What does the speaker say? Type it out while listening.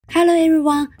Hello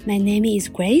everyone, my name is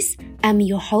Grace. I'm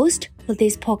your host for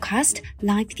this podcast,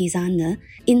 Life Designer.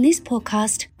 In this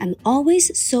podcast, I'm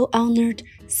always so honored,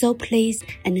 so pleased,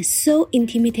 and so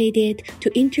intimidated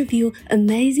to interview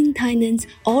amazing talents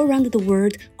all around the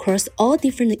world across all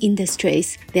different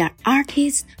industries. They are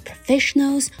artists,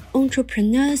 professionals,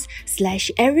 entrepreneurs,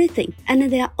 / everything,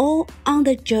 and they are all on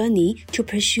the journey to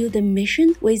pursue the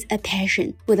mission with a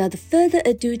passion. Without further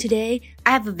ado today,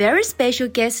 I have a very special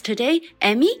guest today,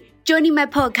 Amy, joining my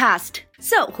podcast.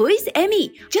 So, who is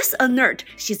Amy? Just a nerd.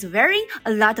 She's wearing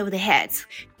a lot of the hats.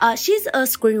 She's a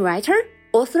screenwriter,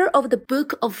 author of the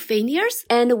Book of Failures,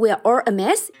 and We're All a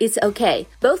Mess, It's Okay.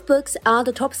 Both books are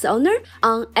the top seller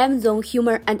on Amazon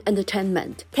Humor and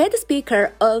Entertainment. TED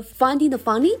speaker of Finding the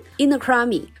Funny in the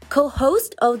Crummy.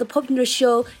 Co-host of the popular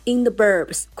show In the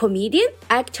Burbs. Comedian,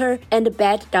 actor, and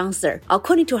bad dancer,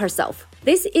 according to herself.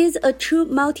 This is a true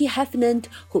multi-hyphenate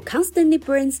who constantly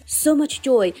brings so much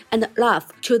joy and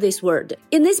love to this world.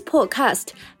 In this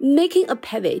podcast, making a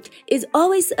pivot is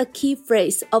always a key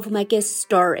phrase of my guest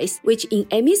stories, which in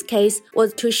Amy's case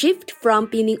was to shift from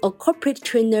being a corporate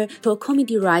trainer to a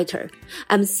comedy writer.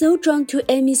 I'm so drawn to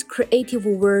Amy's creative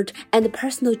world and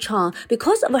personal charm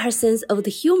because of her sense of the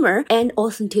humor and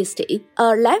authenticity.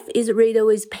 Life is riddled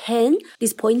with pain,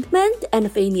 disappointment,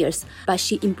 and failures, but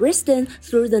she embraced them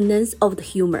through the lens of the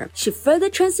humor. She further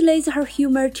translates her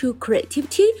humor to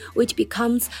creativity, which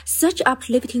becomes such an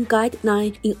uplifting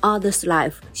guideline in others'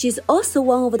 life. She's also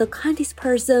one of the kindest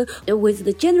person with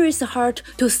the generous heart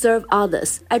to serve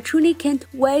others. I truly can't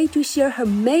wait to share her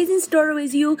amazing story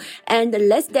with you, and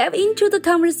let's dive into the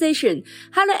conversation.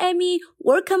 Hello, Amy.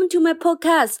 Welcome to my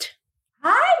podcast.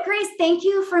 Hi, Grace. Thank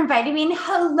you for inviting me. And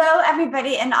hello,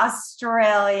 everybody in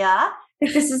Australia.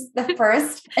 This is the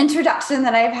first introduction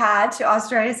that I've had to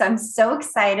Australia, so I'm so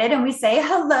excited. And we say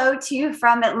hello to you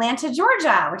from Atlanta,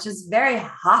 Georgia, which is very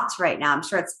hot right now. I'm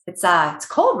sure it's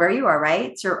cold where you are,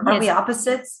 right? Are we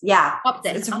opposites? Yeah,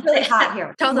 Opposites. It's really hot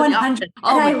here. Totally 100.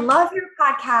 And I love your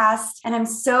podcast, and I'm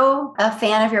so a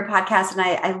fan of your podcast. And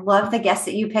I love the guests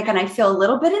that you pick, and I feel a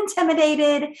little bit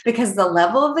intimidated because the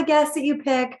level of the guests that you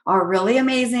pick are really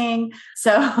amazing.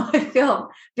 So I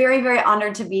feel very, very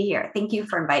honored to be here. Thank you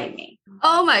for inviting me.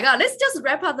 Oh my God, let's just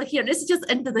wrap up the here. Let's just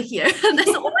end the here.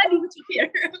 That's all I need to hear.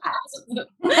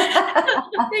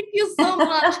 Thank you so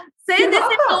much. This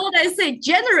is what I say,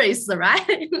 generous,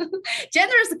 right?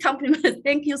 Generous compliment.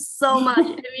 Thank you so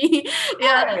much, Amy.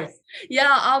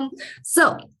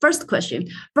 So first question,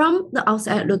 from the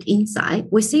outside look inside,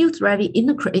 we see you thriving in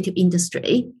the creative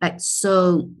industry, like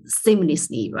so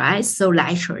seamlessly, right? So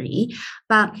naturally.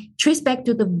 But trace back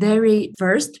to the very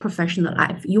first professional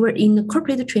life. You were in the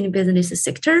corporate training business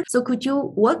sector. So could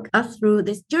you walk us through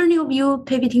this journey of you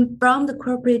pivoting from the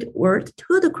corporate world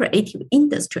to the creative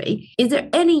industry? Is there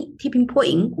any tipping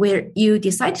point where you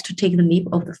decided to take the leap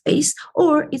of the faith,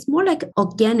 or it's more like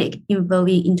organic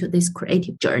involving into this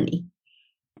creative journey?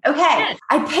 Okay.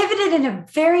 I pivoted in a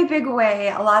very big way,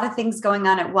 a lot of things going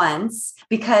on at once,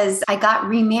 because I got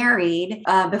remarried.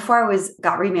 Before I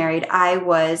got remarried, I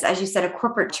was, as you said, a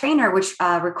corporate trainer, which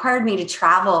required me to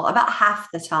travel about half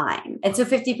the time. And so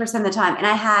 50% of the time. And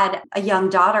I had a young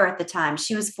daughter at the time.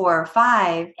 She was 4 or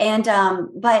 5. And,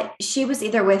 but she was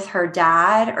either with her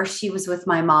dad or she was with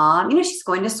my mom. She's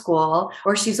going to school,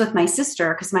 or she's with my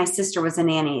sister because my sister was a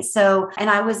nanny. So,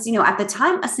 and I was, at the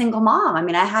time, a single mom.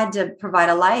 I had to provide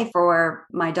a life for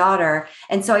my daughter.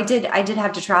 And so I did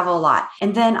have to travel a lot.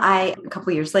 And then a couple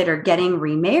of years later, getting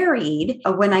remarried,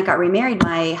 when I got remarried,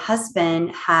 my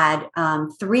husband had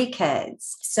 3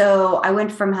 kids. So I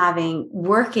went from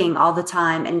working all the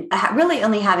time and really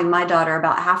only having my daughter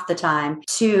about half the time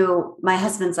to my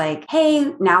husband's like,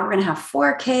 hey, now we're going to have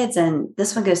 4 kids, and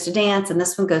this one goes to dance, and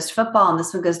this one goes to football, and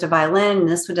this one goes to violin, and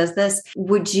this one does this.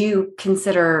 Would you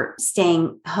consider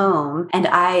staying home? And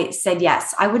I said,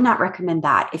 yes, I would not recommend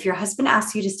that. If your husband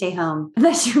asks you to stay home,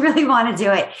 unless you really want to do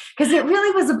it, because it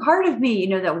really was a part of me,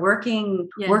 that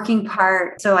working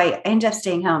part. So I ended up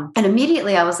staying home, and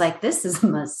immediately I was like, this is a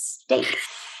mistake.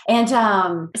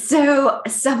 And so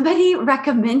somebody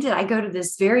recommended I go to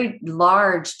this very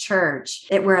large church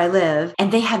where I live,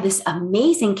 and they had this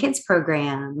amazing kids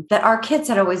program that our kids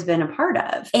had always been a part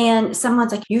of. And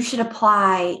someone's like, you should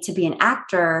apply to be an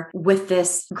actor with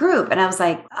this group. And I was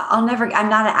like, I'm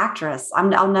not an actress.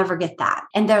 I'll never get that.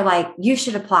 And they're like, you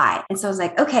should apply. And so I was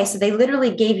like, okay. So they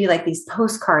literally gave you like these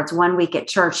postcards one week at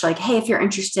church, like, hey, if you're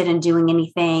interested in doing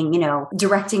anything,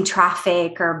 directing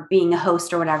traffic or being a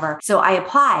host or whatever. So I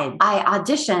applied. God, I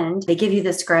auditioned. They give you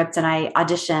the script and I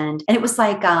auditioned. And it was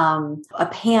like a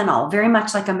panel, very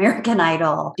much like American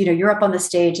Idol. You know, you're up on the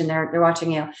stage and they're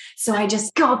watching you. So I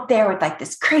just go up there with like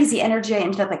this crazy energy. I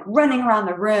ended up like running around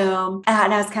the room.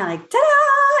 And I was kind of like,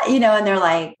 ta-da! You know, and they're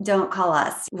like, don't call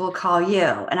us, we'll call you.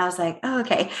 And I was like, oh,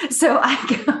 okay. So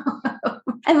I go.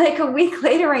 And like a week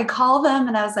later, I call them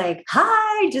and I was like,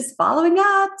 hi, just following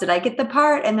up. Did I get the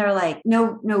part? And they're like,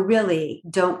 no, really,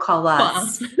 don't call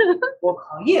us. We'll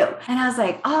call you. And I was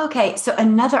like, oh, okay. So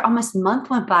another almost month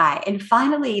went by and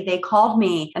finally they called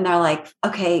me and they're like,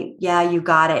 okay, yeah, you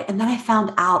got it. And then I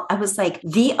found out I was like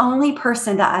the only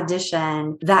person to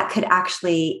audition that could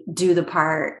actually do the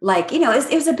part. Like, you know,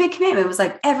 it was a big commitment. It was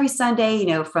like every Sunday, you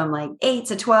know, from like 8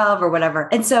 to 12 or whatever.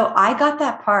 And so I got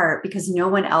that part because no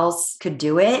one else could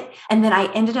do it. And then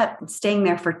I ended up staying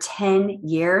there for 10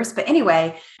 years. But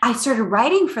anyway, I started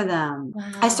writing for them.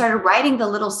 Wow. I started writing the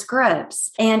little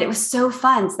scripts and it was so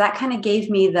fun. So that kind of gave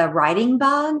me the writing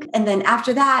bug. And then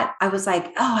after that, I was like,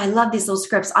 oh, I love these little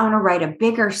scripts. I want to write a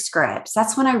bigger script.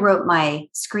 That's when I wrote my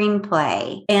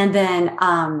screenplay. And then,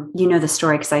 you know, the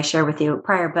story because I shared with you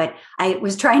prior, but I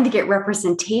was trying to get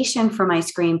representation for my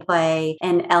screenplay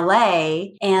in LA.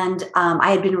 And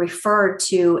I had been referred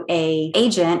to a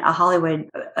agent, a Hollywood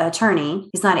attorney.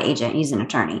 He's not an agent. He's an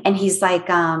attorney. And he's like,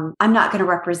 I'm not going to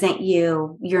represent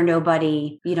you. You're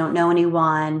nobody. You don't know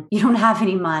anyone. You don't have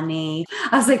any money.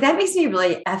 I was like, that makes me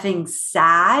really effing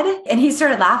sad. And he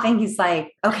started laughing. He's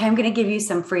like, okay, I'm going to give you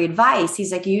some free advice.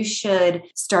 He's like, you should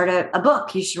start a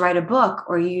book. You should write a book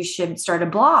or you should start a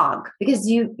blog because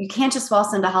you can't just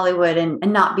waltz into Hollywood and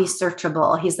not be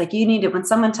searchable. He's like, you need to, when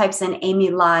someone types in Amy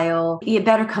Lyle, you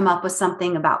better come up with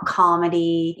something about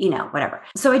comedy, you know, whatever.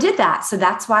 So I did that. So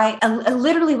that's why I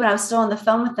literally, when I was still on the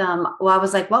phone with him, well, I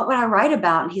was like, what would I write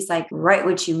about? And he's like, write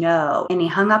what you know. And he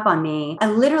hung up on me.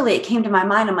 And literally it came to my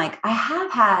mind. I'm like, I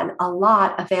have had a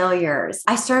lot of failures.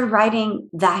 I started writing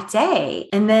that day.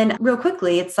 And then real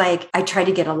quickly, it's like, I tried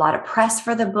to get a lot of press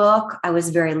for the book. I was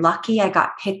very lucky. I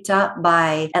got picked up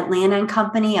by Atlanta and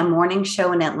Company, a morning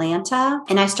show in Atlanta.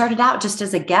 And I started out just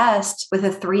as a guest with a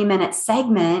 3-minute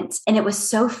segment. And it was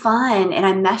so fun. And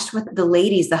I meshed with the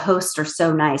ladies. The hosts are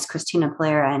so nice, Christina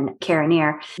Polera and Karen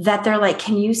Ear, that they're like,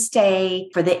 can you stay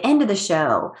for the end of the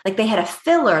show? Like they had a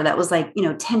filler that was like,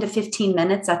 10 to 15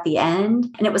 minutes at the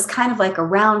end. And it was kind of like a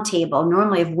round table,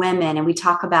 normally of women. And we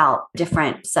talk about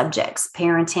different subjects,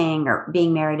 parenting or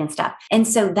being married and stuff. And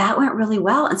so that went really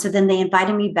well. And so then they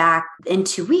invited me back in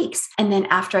 2 weeks. And then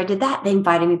after I did that, they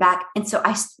invited me back. And so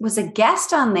I was a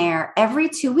guest on there every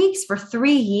 2 weeks for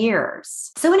 3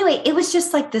 years. So anyway, it was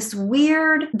just like this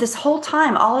whole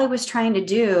time, all I was trying to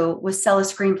do was sell a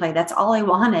screenplay. That's all I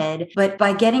wanted. But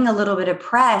by getting a little bit of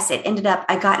press, it ended up,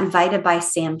 I got invited by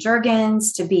Sam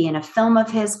Jurgens to be in a film of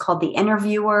his called The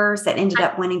Interviewers that ended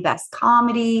up winning Best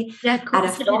Comedy at a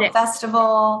film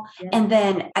festival. Yeah. And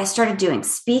then I started doing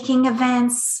speaking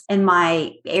events in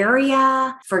my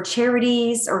area for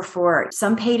charities or for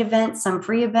some paid events, some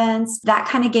free events. That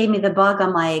kind of gave me the bug.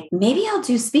 I'm like, maybe I'll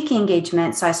do speaking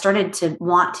engagements. So I started to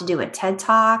want to do a TED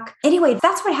Talk. Anyway,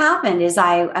 that's what happened is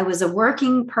I was a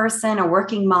working person, a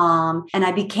working mom, and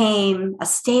I became a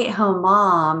stay-at-home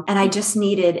mom and I just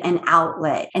needed an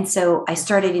outlet. And so I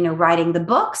started, writing the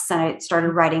books and I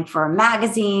started writing for a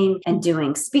magazine and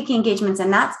doing speaking engagements.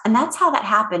 And that's how that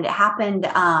happened. It happened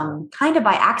kind of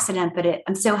by accident, but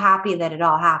I'm so happy that it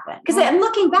all happened. Because I'm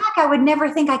looking back, I would never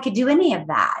think I could do any of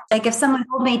that. Like if someone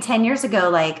told me 10 years ago,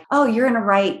 like, oh, you're going to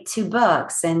write 2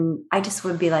 books. And I just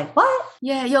would be like, what?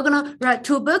 Yeah, you're going to write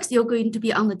 2 books. You're going to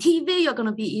be on the TV. You're going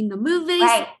to be in the movies.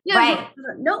 Right. Yeah, right.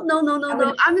 No.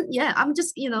 I'm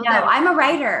just, No, I'm a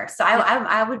writer. So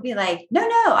I would be like, no,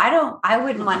 I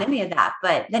wouldn't want any of that.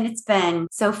 But then it's been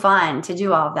so fun to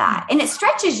do all of that. And it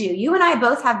stretches you. You and I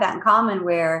both have that in common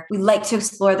where we like to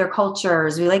explore their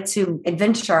cultures. We like to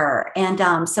adventure.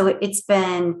 And so it's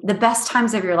been the best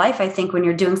times of your life, I think, when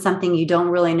you're doing something you don't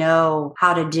really know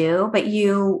how to do, but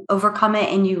you overcome it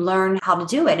and you learn how to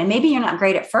do it. And maybe you're not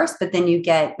great at first, but then you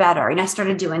get better. And I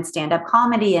started doing stand-up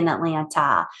comedy in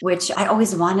Atlanta, which I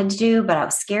always wanted to do, but I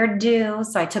was scared to do.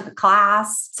 So I took a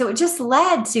class. So it just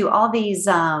led to all these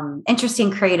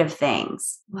interesting creative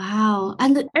things. Wow.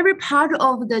 And every part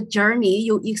of the journey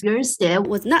you experienced there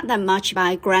was not that much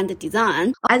by grand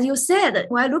design. As you said,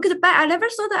 when I look back, I never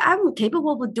thought that I'm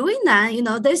capable of doing that.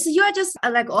 You are just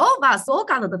like all of us all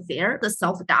got the fear, the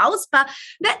self-doubts, but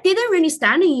that didn't really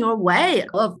stand in your way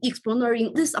of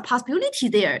exploring this possibility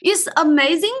there. It's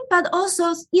amazing, but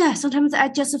also, sometimes I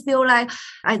just feel like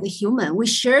as a human, we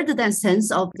shared that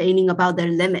sense of feeling about the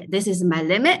limit. This is my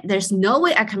limit. There's no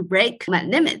way I can break my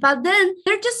limit. But then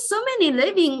there are just so many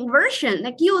living versions inspiration,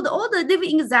 like you, all the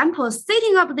living examples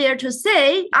sitting up there to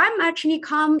say, I'm actually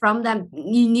come from that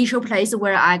initial place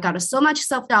where I got so much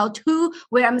self-doubt to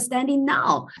where I'm standing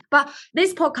now. But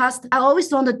this podcast, I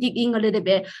always want to dig in a little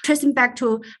bit, tracing back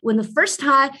to when the first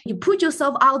time you put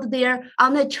yourself out there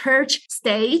on the church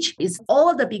stage, is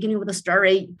all the beginning of the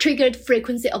story, triggered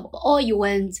frequency of all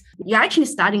events. You're actually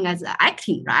starting as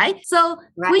acting, right? So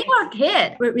when you were a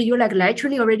kid, were you like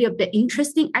naturally already a bit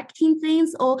interested in acting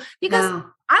things, or because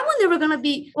I was never going to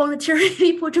be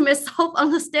voluntarily putting myself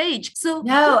on the stage. So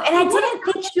no, and I didn't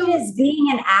think she was being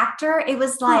an actor. It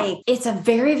was like, it's a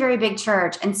very, very big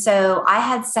church. And so I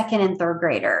had second and third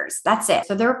graders. That's it.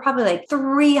 So there were probably like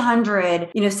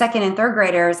 300, second and third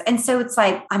graders. And so it's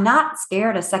like, I'm not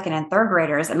scared of second and third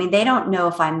graders. I mean, they don't know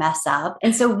if I mess up.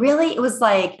 And so really it was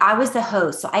like, I was the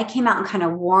host. So I came out and kind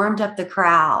of warmed up the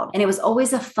crowd. And it was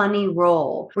always a funny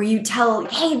role where you tell,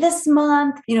 hey, this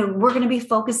month, we're going to be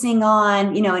focusing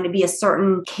on, and it'd be a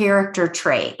certain character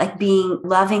trait, like being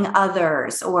loving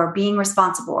others or being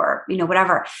responsible or,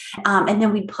 whatever. And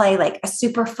then we'd play like a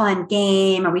super fun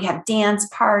game, or we have dance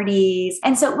parties.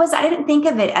 And so I didn't think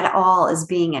of it at all as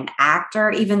being an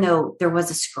actor, even though there was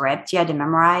a script you had to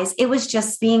memorize. It was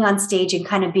just being on stage and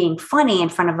kind of being funny in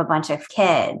front of a bunch of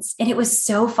kids. And it was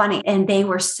so funny. And they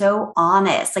were so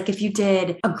honest. Like if you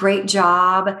did a great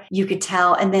job, you could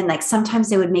tell. And then like sometimes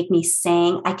they would make me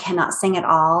sing. I cannot sing at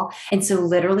all. And so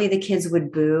literally the kids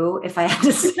would boo if I had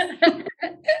to sing.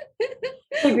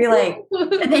 They'd be like,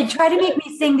 and they'd try to make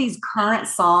me sing these current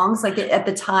songs. Like at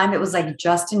the time it was like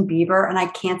Justin Bieber, and I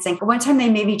can't sing. One time they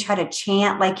made me try to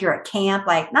chant like you're at camp,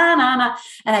 like na na na,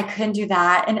 and I couldn't do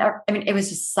that. And I mean, it was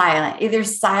just silent, either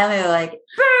silent or like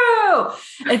boo.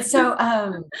 And so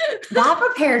that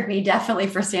prepared me definitely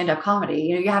for stand-up comedy.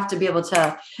 You have to be able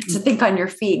to think on your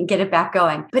feet and get it back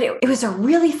going. But it was a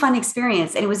really fun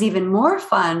experience, and it was even more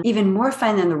fun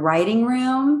than the writing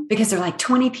room, because there are like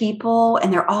 20 people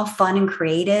and they're all fun and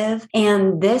creative.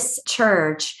 And this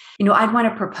church, I'd want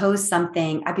to propose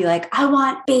something. I'd be like, I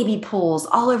want baby pools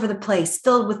all over the place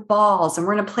filled with balls, and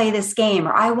we're going to play this game.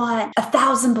 Or I want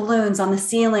 1,000 balloons on the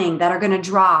ceiling that are going to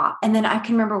drop. And then I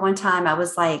can remember one time I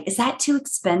was like, is that too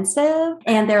expensive?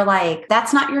 And they're like,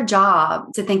 that's not your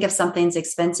job to think if something's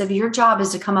expensive. Your job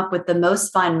is to come up with the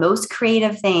most fun, most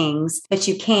creative things that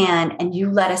you can. And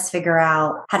you let us figure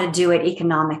out how to do it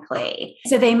economically.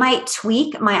 So they might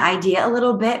tweak my idea a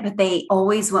little bit, but they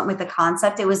always went with the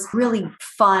concept. It was really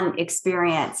fun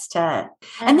experience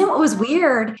and then what was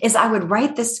weird is I would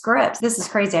write the scripts. This is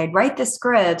crazy. I'd write the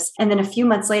scripts, and then a few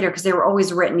months later, because they were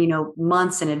always written,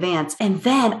 months in advance, and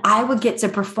then I would get to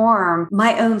perform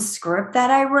my own script that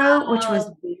I wrote, which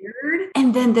was weird.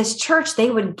 And then this church,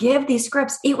 they would give these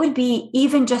scripts. It would be,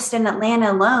 even just in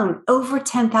Atlanta alone, over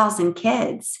 10,000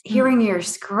 kids hearing your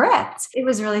script. It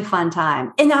was a really fun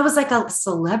time. And I was like a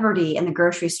celebrity in the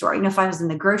grocery store. If I was in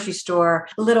the grocery store,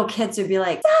 little kids would be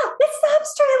like, stop, it's the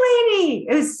upstream lady.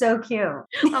 It was so cute.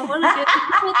 I want to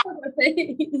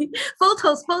get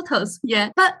photos. Yeah.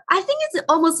 But I think it's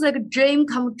almost like a dream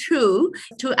come true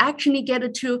to actually get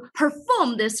to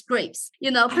perform the scripts, I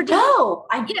know.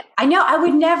 I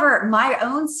would never, my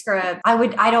own script,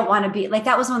 I don't want to be like,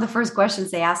 that was one of the first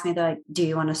questions they asked me. They're like, do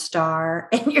you want to star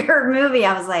in your movie?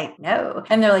 I was like, no.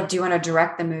 And they're like, do you want to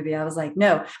direct the movie? I was like,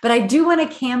 no, but I do want a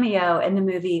cameo in the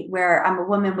movie where I'm a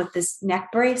woman with this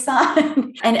neck brace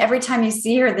on. And every time you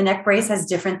see her, the neck brace has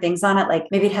different things on it. Like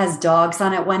maybe it has dogs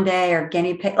on it one day, or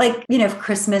guinea pig, like,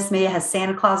 Christmas, maybe it has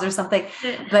Santa Claus or something,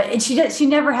 but she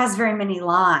never has very many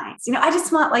lines. I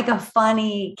just want like a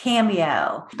funny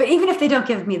cameo, but even if they don't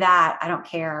give me that, I don't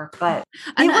care, but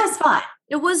it was fun.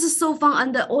 It was so fun.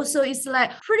 And also it's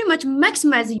like pretty much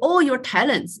maximizing all your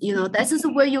talents. That is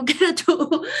where you get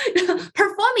to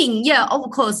performing. Yeah,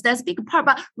 of course, that's a big part.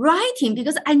 But writing,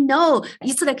 because I know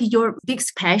it's like your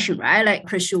biggest passion, right? Like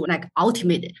pursue like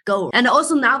ultimate goal. And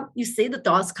also now you see the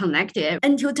dots connected.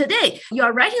 Until today, you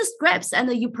are writing scripts and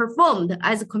you performed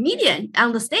as a comedian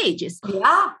on the stages.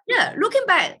 Yeah. Yeah. Looking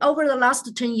back over the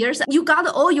last 10 years, you got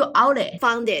all your outlet.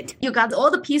 Found it. You got all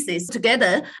the pieces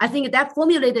together. I think that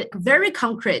formulated very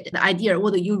concrete the idea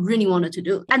what you really wanted to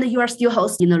do. And you are still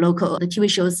hosting the TV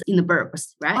shows in the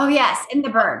burbs, right? Oh, yes. In the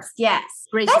burbs. Yes.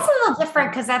 Great. That's a little different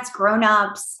because that's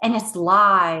grown-ups and it's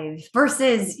live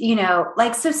versus,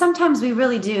 so sometimes we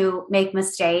really do make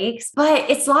mistakes, but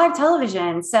it's live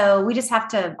television. So we just have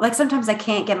to, sometimes I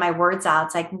can't get my words out.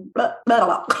 It's like, blah, blah,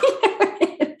 blah.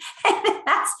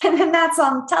 And then that's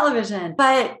on television,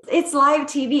 but it's live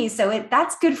TV. So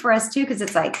that's good for us too, because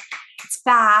it's it's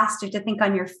fast. You have to think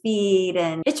on your feet,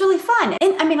 and it's really fun.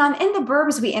 And I mean, in the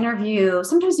Burbs,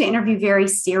 sometimes we interview very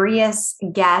serious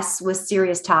guests with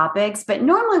serious topics, but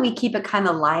normally we keep it kind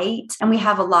of light, and we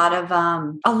have a lot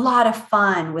of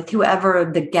fun with whoever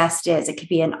the guest is. It could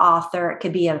be an author, it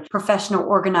could be a professional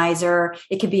organizer,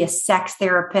 it could be a sex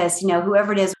therapist,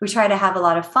 whoever it is. We try to have a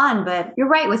lot of fun, but you're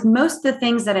right. With most of the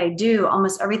things that I do,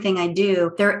 almost everything I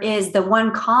do, there is the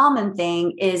one common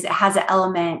thing is it has an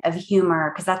element of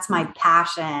humor, because that's my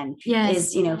passion.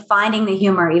 Yes. Is, finding the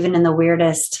humor even in the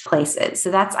weirdest places.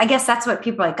 So I guess that's what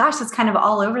people are like, gosh, that's kind of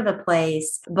all over the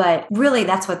place. But really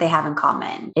that's what they have in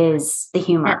common is the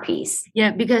humor piece.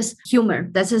 Yeah, because humor,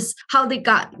 that is how they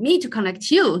got me to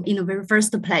connect you in the very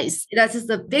first place. That is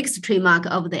the biggest trademark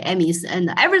of the Emmys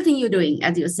and everything you're doing,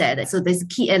 as you said. So there's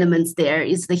key elements there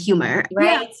is the humor.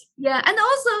 Right. Yeah. And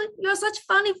also you're such a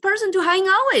funny person to hang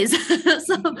out with.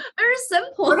 So very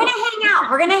simple. We're going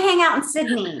to hang out in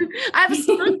Sydney.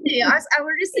 Absolutely. I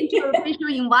will listen to your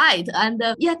visual invite. And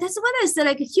that's what I said.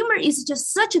 Like humor is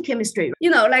just such a chemistry.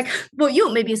 Like for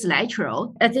you, maybe it's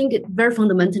natural. I think very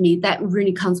fundamentally that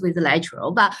really comes with the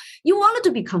natural. But you wanted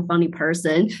to become a funny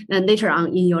person. And later on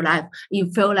in your life, you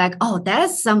feel like, oh,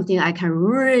 that's something I can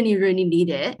really, really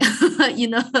need it.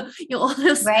 In all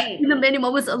those many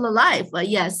moments of the life.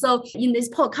 So in this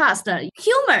podcast,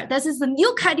 humor, that is the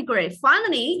new category.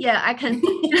 Finally, I can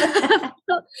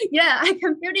I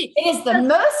can feel it. It is the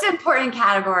most important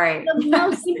category. The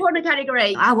most important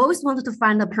category. I've always wanted to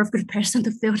find a perfect person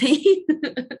to fill it.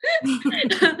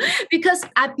 Because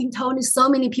I've been told so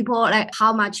many people like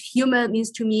how much humor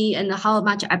means to me and how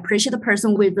much I appreciate the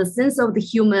person with the sense of the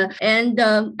humor. And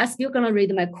I'm still gonna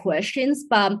read my questions,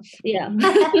 but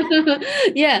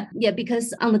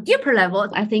because on the deeper level,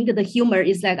 I think the humor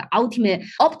is like ultimate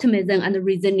optimism and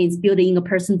resilience building in a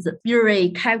person's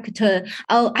spirit, character.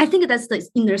 I think that's the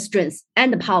inner strength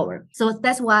and the power. So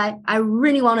that's why I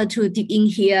really wanted to dig in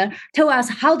here. Tell us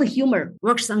how the humor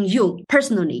works on you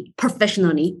personally,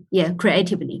 professionally,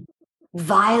 creatively.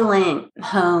 Violent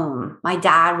home. My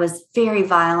dad was very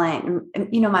violent. And,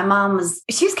 my mom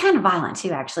she was kind of violent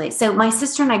too, actually. So my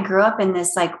sister and I grew up in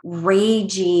this like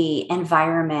ragey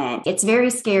environment. It's very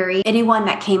scary. Anyone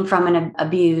that came from an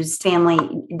abused family,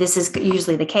 this is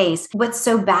usually the case. What's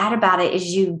so bad about it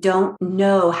is you don't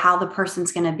know how the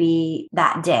person's going to be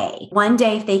that day. One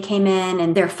day, if they came in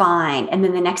and they're fine, and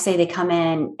then the next day they come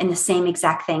in and the same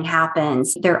exact thing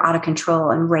happens, they're out of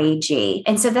control and ragey.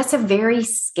 And so that's a very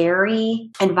scary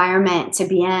environment to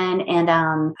be in. And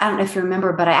I don't know if you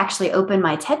remember, but I actually opened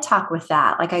my TED Talk with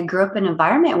that. Like I grew up in an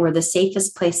environment where the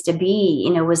safest place to be,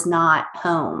 was not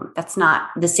home. That's not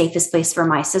the safest place for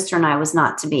my sister and I was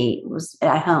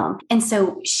at home. And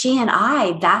so she and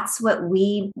I, that's what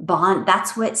we bond.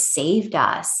 That's what saved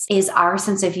us is our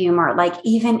sense of humor. Like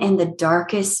even in the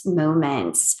darkest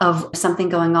moments of something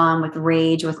going on with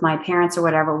rage with my parents or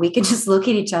whatever, we could just look at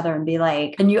each other and be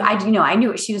like, I knew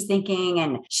what she was thinking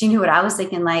and she knew what I was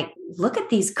thinking, like, look at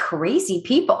these crazy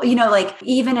people, like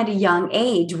even at a young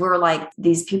age, we're like,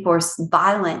 these people are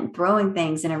violent, throwing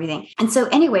things and everything. And so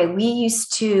anyway, we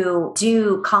used to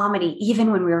do comedy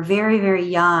even when we were very, very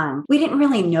young. We didn't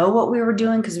really know what we were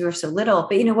doing because we were so little,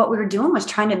 but what we were doing was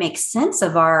trying to make sense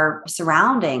of our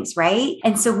surroundings. Right.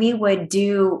 And so we would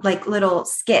do like little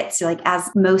skits, like as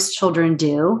most children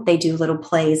do, they do little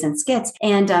plays and skits.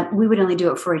 And we would only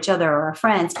do it for each other or our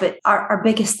friends. But our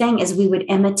biggest thing is we would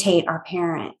imitate our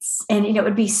parents. And, it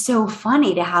would be so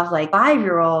funny to have like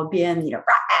 5-year-old being,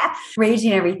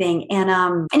 raging and everything.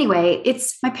 And anyway,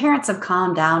 my parents have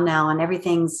calmed down now and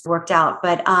everything's worked out.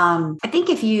 But I think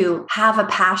if you have a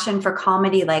passion for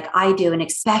comedy like I do, and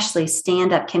especially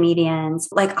stand-up comedians,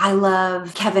 like I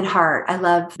love Kevin Hart, I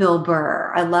love Bill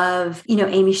Burr, I love,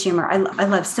 Amy Schumer, I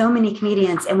love so many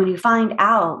comedians. And when you find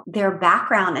out their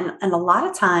background, and a lot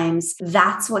of times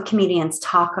that's what comedians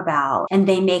talk about and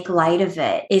they make light of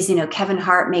it is, Kevin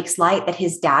Hart makes light that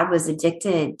his dad was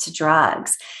addicted to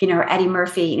drugs, or Eddie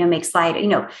Murphy, makes light,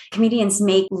 comedians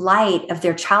make light of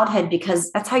their childhood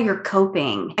because that's how you're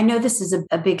coping. I know this is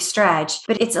a big stretch,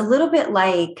 but it's a little bit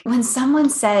like when someone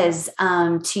says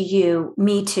to you,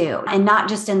 me too, and not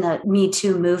just in the Me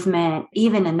Too movement,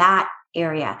 even in that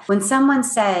area. When someone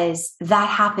says that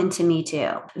happened to me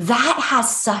too, that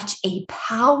has such a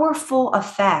powerful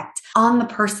effect on the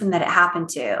person that it happened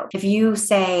to. If you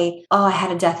say, oh, I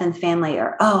had a death in the family,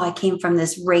 or, oh, I came from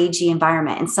this ragey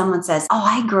environment, and someone says, oh,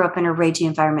 I grew up in a ragey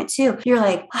environment too, you're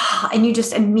like, oh, and you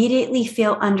just immediately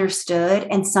feel understood,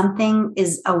 and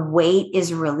a weight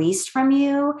is released from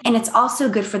you. And it's also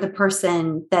good for the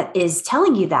person that is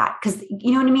telling you that, because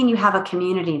you know what I mean? You have a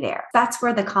community there. That's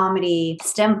where the comedy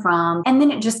stemmed from. And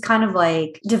then it just kind of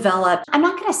like developed. I'm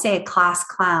not going to say a class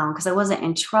clown because I wasn't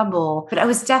in trouble, but I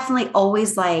was definitely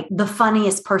always like the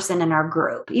funniest person in our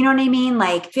group. You know what I mean?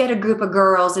 Like if you had a group of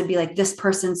girls, it'd be like, this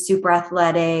person's super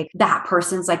athletic. That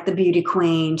person's like the beauty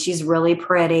queen. She's really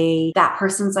pretty. That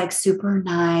person's like super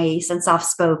nice and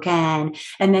soft-spoken.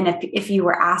 And then if you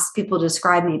were asked people to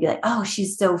describe me, be like, oh,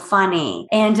 she's so funny.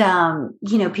 And,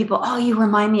 people, oh, you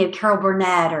remind me of Carol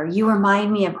Burnett, or you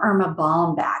remind me of Irma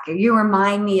Baumbach, or you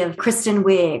remind me of Kristen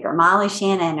Wiig or Molly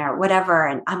Shannon or whatever.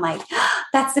 And I'm like,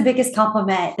 that's the biggest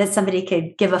compliment that somebody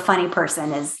could give a funny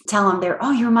person, is tell them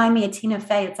oh, you remind me of Tina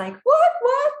Fey. It's like, what?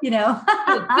 You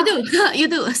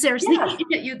do. Seriously. Yeah.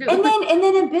 You do. And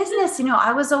then in business,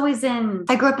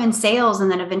 I grew up in sales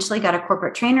and then eventually got a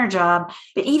corporate trainer job.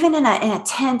 But even in a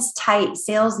tense, tight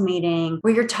sales meeting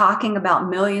where you're talking about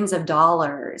millions of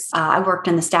dollars, I worked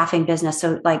in the staffing business.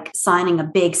 So like signing a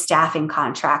big staffing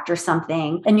contract or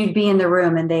something, and you'd be in the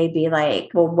room and they'd be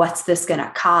like, well, what's this going to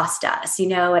cost us?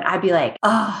 And I'd be like,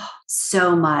 oh,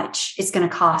 so much. It's going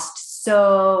to cost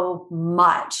so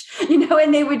much, and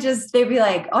they'd be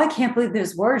like, oh, I can't believe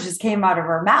those words just came out of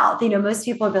her mouth. Most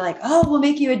people would be like, oh, we'll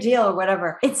make you a deal or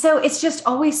whatever. It's just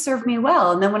always served me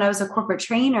well. And then when I was a corporate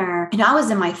trainer and I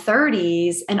was in my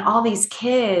 30s, and all these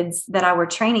kids that I were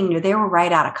training, they were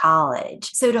right out of college.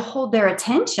 So to hold their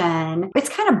attention, it's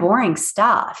kind of boring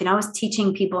stuff. I was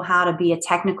teaching people how to be a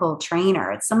technical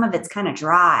trainer. Some of it's kind of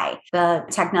dry, the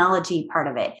technology part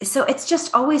of it. So it's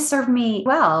just always served me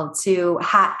well to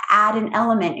add an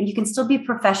element, and you can still be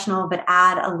professional, but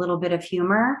add a little bit of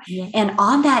humor. Yeah. And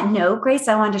on that note, Grace,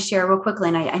 I wanted to share real quickly,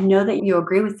 and I know that you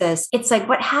agree with this. It's like,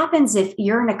 what happens if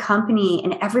you're in a company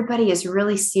and everybody is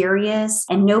really serious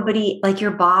and nobody, like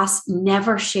your boss,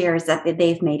 never shares that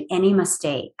they've made any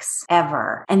mistakes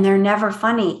ever, and they're never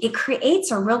funny? It creates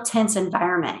a real tense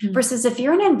environment. Mm-hmm. Versus if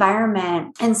you're in an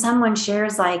environment and someone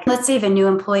shares, like, let's say if a new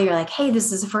employee, you're like, hey,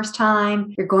 this is the first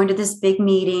time you're going to this big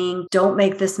meeting. Don't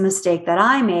make this mistake that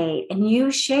I made. And you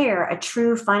share a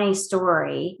true funny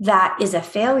story that is a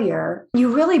failure,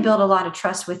 you really build a lot of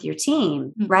trust with your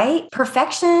team, right?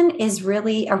 Perfection is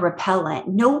really a repellent.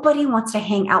 Nobody wants to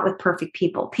hang out with perfect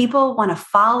people. People want to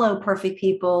follow perfect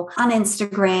people on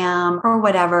Instagram or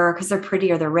whatever because they're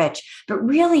pretty or they're rich. But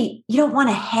really, you don't want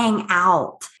to hang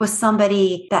out with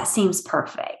somebody that seems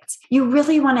perfect. You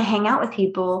really want to hang out with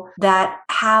people that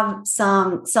have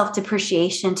some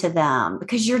self-depreciation to them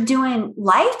because you're doing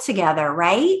life together,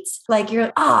 right? Like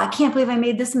oh, I can't believe I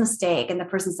made this mistake. And the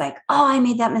person's like, oh, I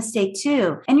made that mistake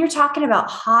too. And you're talking about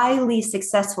highly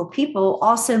successful people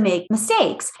also make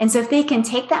mistakes. And so if they can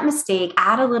take that mistake,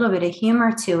 add a little bit of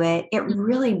humor to it, it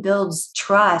really builds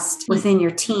trust within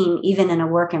your team, even in a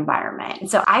work environment. And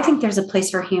so I think there's a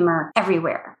place for humor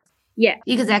everywhere. Yeah,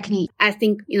 exactly. I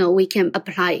think, we can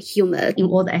apply humor in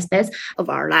all the aspects of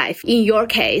our life. In your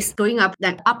case, growing up,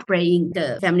 upbringing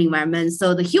the family environment.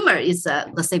 So the humor is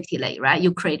the safety net, right?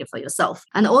 You create it for yourself.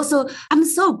 And also, I'm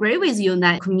so great with you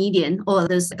that comedian or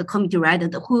the comedy writer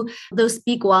who those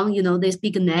big one, this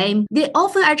big name, they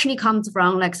often actually comes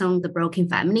from like some of the broken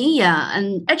family. Yeah.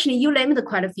 And actually you named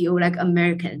quite a few like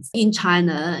Americans. In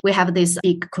China, we have this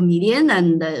big comedian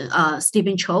and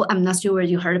Stephen Chow. I'm not sure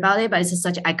you heard about it, but it's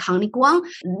such an iconic one.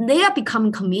 They are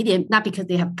becoming comedian not because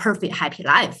they have perfect happy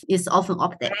life. It's often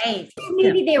opposite. Right.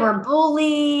 Maybe they were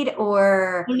bullied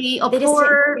or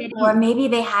poor, or maybe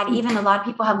they had even a lot of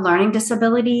people have learning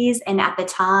disabilities, and at the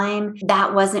time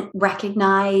that wasn't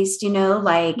recognized.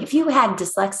 Like if you had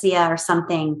dyslexia or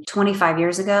something 25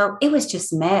 years ago, it was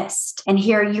just missed. And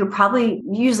here you're probably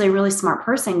usually a really smart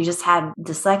person. You just had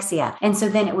dyslexia, and so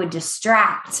then it would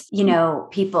distract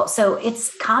people. So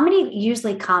it's comedy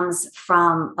usually comes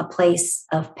from a place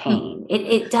of pain.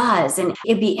 It does. And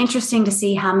it'd be interesting to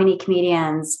see how many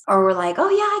comedians were like, oh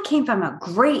yeah, I came from a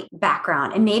great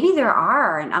background. And maybe there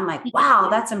are. And I'm like, wow,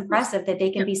 that's impressive that they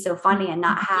can be so funny and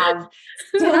not have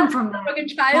stem from broken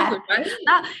childhood, right?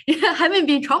 Haven't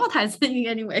been traumatized in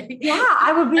any way. Yeah.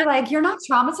 I would be like, you're not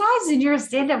traumatized and you're a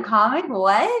stand-up comic?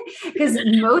 What? Because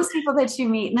most people that you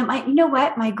meet, you know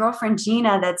what? My girlfriend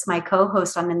Gina, that's my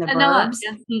co-host on In the Burbs.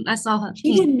 I saw her.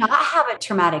 She did not have a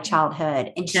traumatic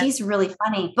childhood. And she she's really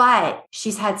funny, but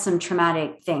she's had some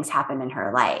traumatic things happen in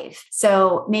her life.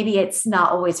 So maybe it's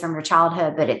not always from her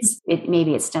childhood, but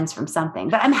maybe it stems from something.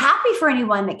 But I'm happy for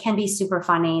anyone that can be super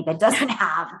funny that doesn't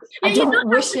have. I don't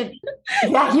wish it.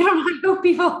 Yeah, you don't hope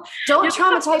people don't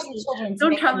traumatize your children.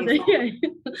 Don't traumatize.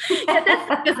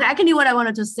 That's exactly what I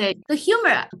wanted to say. The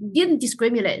humor didn't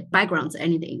discriminate backgrounds or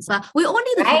anything. So we all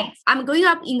need the humor. I'm growing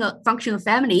up in a functional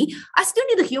family. I still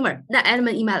need the humor, that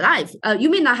element in my life. You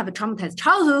may not have a traumatized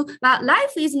childhood, but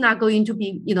life is not going to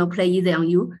be, play easy on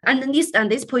you. And at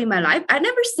this point in my life, I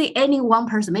never see any one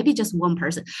person, maybe just one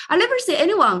person. I never see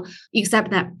anyone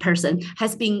except that person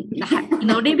has been,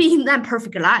 living in that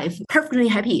perfect life, perfectly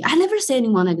happy. I never see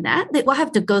anyone like that. They will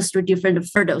have to go through different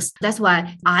hurdles. That's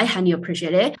why I highly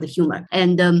appreciate it, the humor.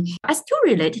 And I still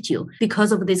relate to you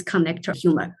because of this connector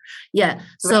humor. Yeah.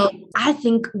 So I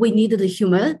think we need the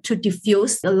humor to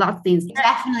diffuse a lot of things.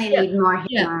 Definitely need more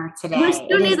humor today. We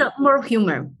still need more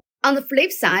humor. On the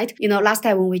flip side, last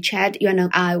time when we chat,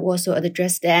 I also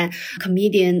addressed that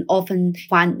comedian often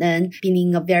find them being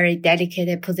in a very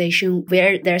dedicated position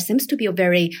where there seems to be a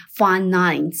very fine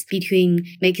lines between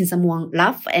making someone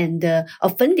laugh and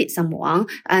offended someone.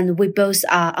 And we both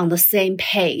are on the same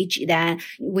page that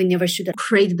we never should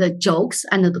create the jokes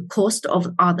and the cost of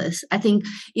others. I think,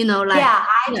 I don't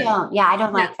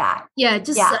like that. Yeah,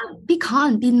 just be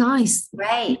kind, be nice.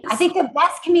 Right. I think the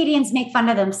best comedians make fun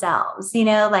of themselves,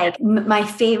 my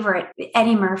favorite,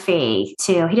 Eddie Murphy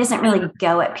too. He doesn't really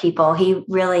go at people.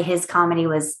 His comedy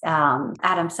was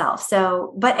at himself.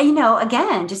 So, but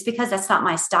again, just because that's not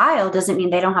my style doesn't mean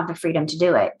they don't have the freedom to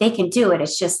do it. They can do it.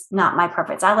 It's just not my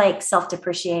preference. I like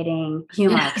self-depreciating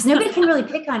humor because nobody can really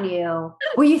pick on you.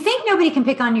 Well, you think nobody can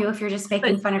pick on you if you're just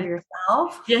making fun of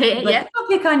yourself. Yeah. They'll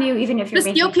pick on you even if you're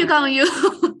making still pick on you.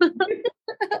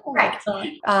 Right.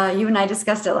 You and I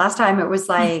discussed it last time. It was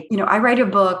like, I write a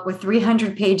book with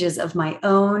 300 pages of my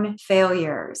own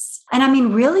failures. And I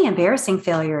mean, really embarrassing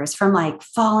failures, from like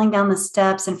falling down the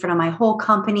steps in front of my whole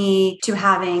company to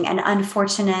having an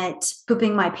unfortunate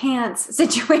pooping my pants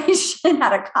situation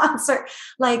at a concert,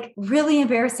 like really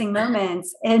embarrassing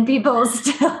moments. And people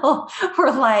still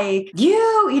were like,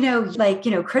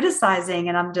 criticizing.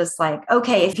 And I'm just like,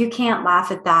 okay, if you can't laugh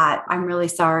at that, I'm really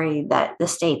sorry that the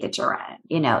state that you're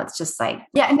in, it's just like,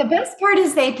 yeah. And the best part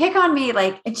is they pick on me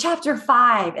like in chapter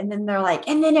 5, and then they're like,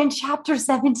 and then in chapter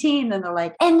 17, and they're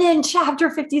like, and then chapter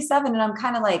 57. And I'm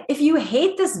kind of like, if you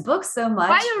hate this book so much,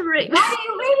 why do you read it?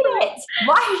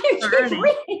 Why do you keep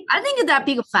reading? I think that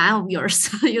big fan of yours,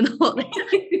 we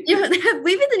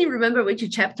didn't remember which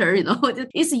chapter,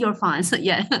 it's your fan. So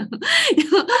yeah. That's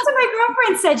what my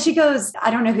girlfriend said. She goes, I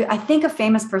don't know who, I think a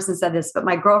famous person said this, but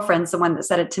my girlfriend's the one that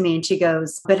said it to me. And she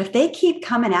goes, but if they keep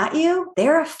coming at you,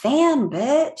 they're a fan,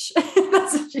 bitch.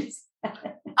 That's what she said.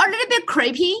 A little bit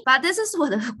creepy, but this is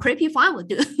what a creepy fan would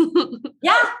do.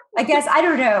 Yeah, I guess. I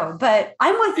don't know, but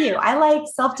I'm with you. I like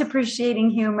self-depreciating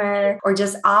humor or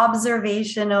just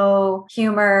observational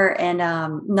humor, and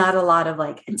not a lot of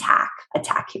like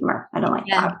attack humor. I don't like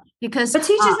that. Because but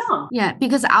teach his own. Yeah,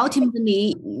 because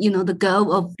ultimately, the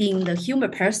goal of being the humor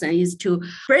person is to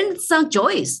bring some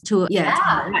joys to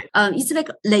it's like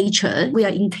nature. We are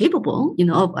incapable,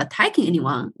 of attacking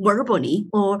anyone verbally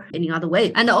or any other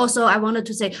way. And also, I wanted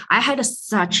to say I had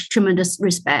such tremendous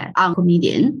respect on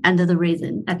Comedienne, and the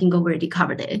reason I think I already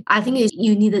covered it. I think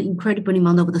you need an incredible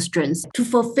amount of the strength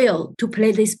to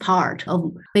play this part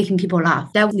of making people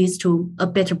laugh. That leads to a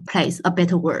better place, a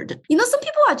better world. Some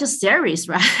people are just serious,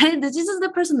 right? This is the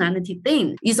personality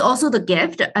thing. It's also the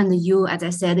gift, and you, as I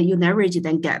said, you leverage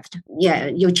that gift. Yeah,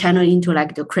 you channel into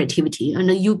like the creativity,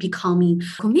 and you becoming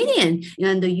comedian,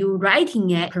 and you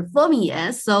writing it, performing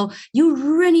it. So you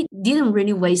really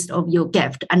didn't waste of your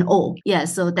gift and all. Yeah,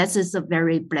 so that's just a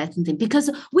very blessed thing, because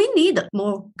we need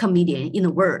more comedian in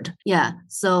the world. Yeah,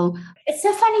 so it's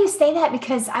so funny you say that,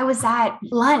 because I was at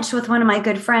lunch with one of my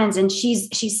good friends, and she's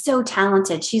so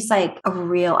talented. She's like a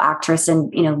real actress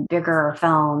in bigger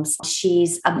films.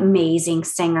 She's an amazing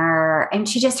singer, and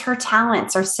her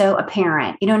talents are so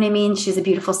apparent. You know what I mean? She's a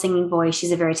beautiful singing voice.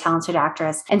 She's a very talented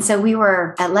actress. And so we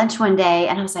were at lunch one day,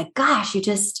 and I was like, gosh, you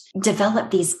just developed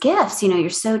these gifts. You're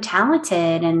so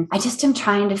talented. And I just am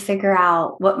trying to figure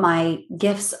out what my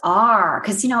gifts are.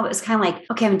 Cause it was kind of like,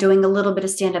 okay, I'm doing a little bit of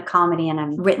stand-up comedy, and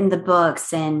I've written the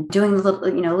books and doing a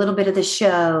little bit of the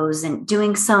shows and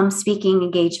doing some speaking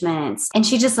engagements. And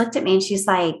she just looked at me and she's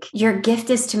like, you're gifted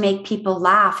is to make people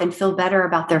laugh and feel better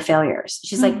about their failures.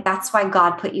 She's like, that's why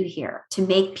God put you here, to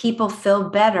make people feel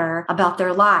better about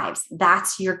their lives.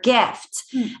 That's your gift.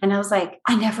 And I was like,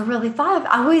 I never really thought of,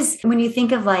 I always, when you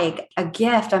think of like a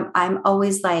gift, I'm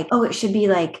always like, oh, it should be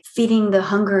like feeding the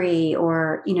hungry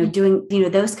or, doing,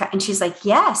 those kind. And she's like,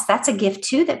 yes, that's a gift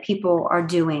too, that people are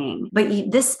doing.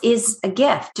 But this is a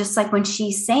gift, just like when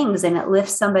she sings and it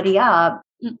lifts somebody up.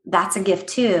 That's a gift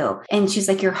too. And she's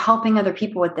like, you're helping other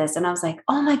people with this. And I was like,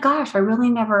 oh my gosh, I really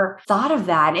never thought of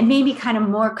that. It made me kind of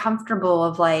more comfortable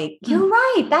of like, you're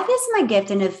right. That is my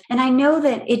gift. And I know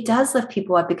that it does lift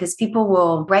people up because people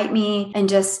will write me and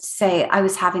just say, I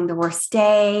was having the worst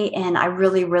day. And I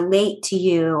really relate to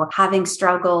you having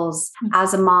struggles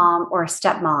as a mom or a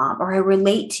stepmom, or I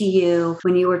relate to you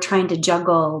when you were trying to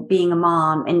juggle being a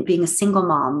mom and being a single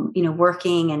mom,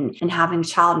 working and having a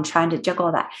child and trying to juggle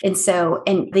all that.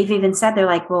 And they've even said, they're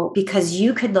like, well, because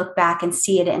you could look back and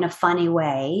see it in a funny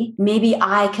way, maybe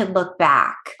I could look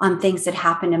back on things that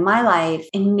happened in my life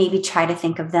and maybe try to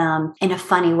think of them in a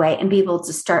funny way and be able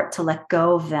to start to let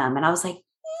go of them. And I was like,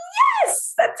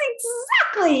 yes, that's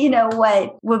exactly,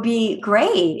 what would be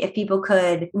great if people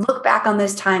could look back on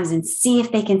those times and see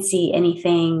if they can see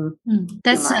anything.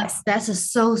 That's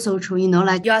so true.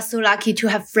 Like you are so lucky to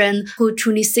have friends who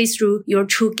truly see through your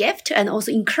true gift and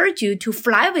also encourage you to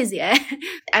fly with it.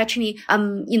 Actually,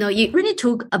 it really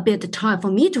took a bit of time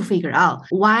for me to figure out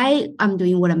why I'm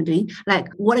doing what I'm doing, like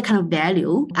what kind of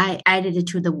value I added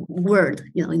to the word,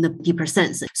 in the deeper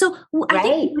sense. So I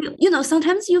think,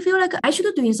 sometimes you feel like I should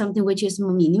be doing something which is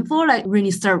more meaningful, like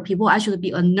really serve people. I should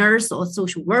be a nurse or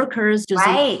social worker. Just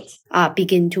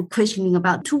begin to questioning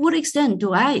about to what extent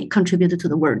do I contribute to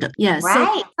the world? Yeah.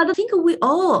 Right. So I think we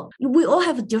all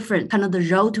have a different kind of the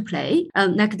role to play,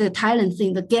 like the talent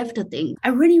thing, the gift thing. I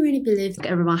really believe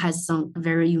everyone has some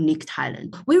very unique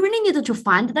talent. We really needed to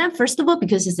find them, first of all,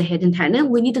 because it's a hidden talent.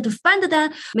 We needed to find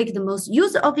them, make the most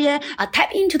use of it,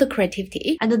 tap into the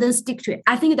creativity, and then stick to it.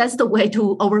 I think that's the way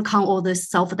to overcome all the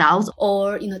self-doubts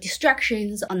or,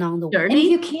 distractions along the journey. And if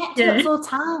you can't do it full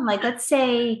time, like let's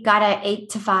say got an 8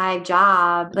 to 5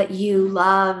 job, but you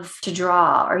love to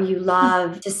draw or you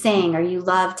love to sing or you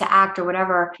love to act or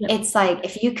whatever. It's like,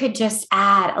 if you could just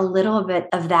add a little bit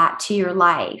of that to your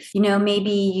life,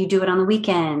 maybe you do it on the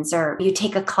weekends or you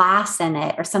take a class in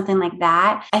it or something like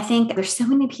that. I think there's so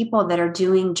many people that are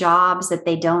doing jobs that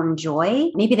they don't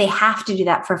enjoy. Maybe they have to do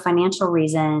that for financial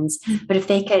reasons, but if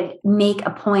they could make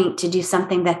a point to do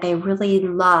something that they really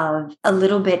love a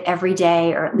little bit every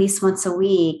day or at least once a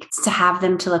week to have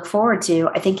them to look forward to,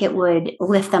 I think it would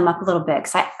lift them up a little bit.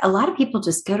 Because a lot of people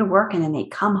just go to work and then they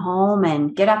come home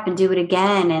and get up and do it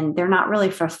again. And they're not really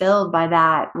fulfilled by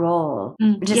that role,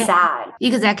 which is sad.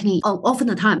 Exactly. Often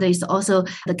the time, there's also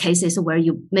the cases where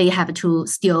you may have to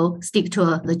still stick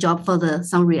to the job for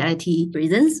some reality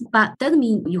reasons, but that doesn't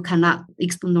mean you cannot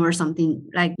explore something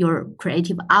like your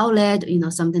creative outlet,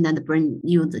 something that brings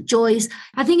you the joys.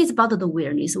 I think it's about the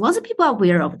awareness. Once people are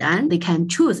aware of that, they can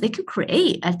choose, they can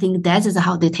create. I think that is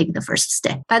how they take the first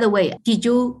step. By the way, did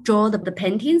you draw the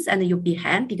paintings and your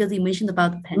behand? Because you mentioned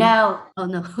about the painting. No. Oh,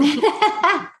 no.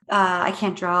 I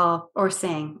can't draw or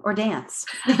sing or dance.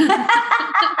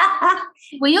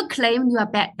 Will you claim you are a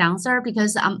bad dancer?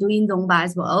 Because I'm doing Zumba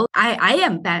as well. I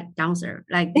am bad dancer,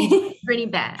 like really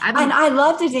bad. And I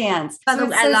love to dance. But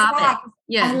so I love it.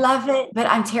 Yeah. I love it, but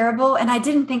I'm terrible. And I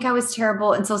didn't think I was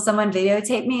terrible until someone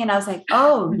videotaped me. And I was like,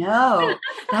 oh no,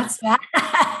 that's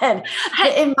bad.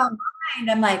 In my mind,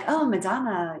 I'm like, oh,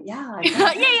 Madonna. Yeah.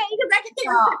 Exactly.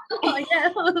 Oh, yeah.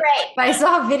 Great. But I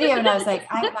saw a video and I was like,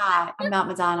 I'm not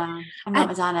Madonna. I'm not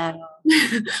Madonna at all.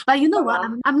 But you know what?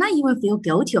 I'm not even feel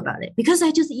guilty about it because I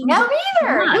just no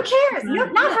either. Who cares?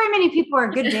 Not very many people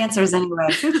are good dancers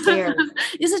anyway. Who cares?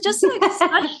 It's just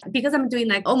like because I'm doing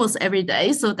like almost every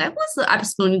day. So that was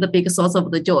absolutely the biggest source of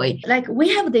the joy. Like we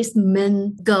have this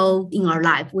main goal in our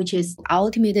life, which is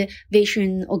ultimate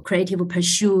vision or creative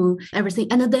pursuit, everything.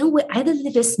 And then we add a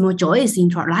little bit small joys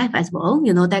into our life as well.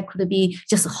 That could be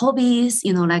just hobbies,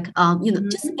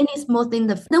 just any small thing.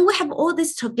 Then we have all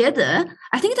this together.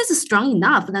 I think that's strong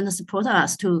enough then to support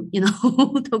us to,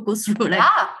 to go through. Like,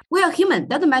 we are human.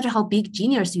 Doesn't matter how big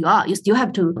genius you are. You still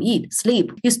have to eat,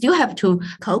 sleep. You still have to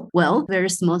cope well, very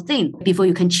small thing before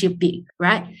you can achieve big,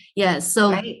 right? Yeah.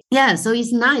 So, so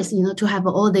it's nice, to have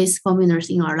all these formulas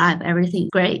in our life. Everything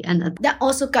great. And that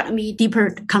also got me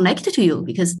deeper connected to you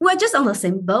because we're just on the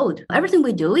same boat. Everything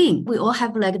we're doing, we all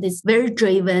have like this very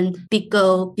driven, big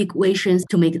goal, big visions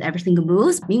to make everything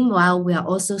move. Meanwhile, we are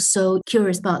also so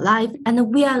curious about life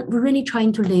and we are really really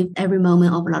trying to live every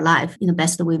moment of our life in the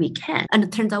best way we can. And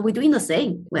it turns out we're doing the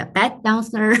same. We're bad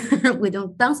dancer. We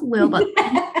don't dance well, but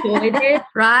enjoy it,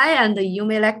 right? And you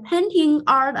may like painting,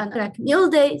 art, and like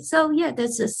music. So yeah,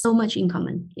 that's so much in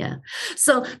common. Yeah.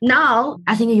 So now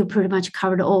I think you pretty much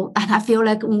covered all. And I feel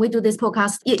like when we do this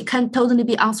podcast, it can totally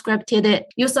be unscripted.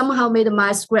 You somehow made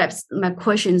my scripts, my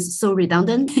questions so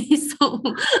redundant.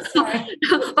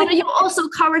 But you also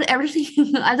covered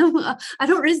everything. I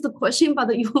don't raise the question,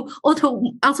 but you auto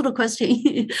answer the question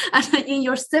in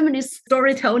your 7-minute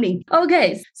storytelling.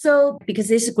 Okay, so because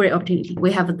this is a great opportunity,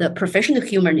 we have the professional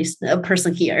humorist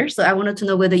person here. So I wanted to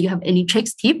know whether you have any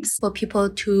tricks, tips for people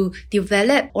to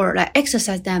develop or like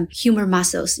exercise them humor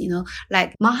muscles,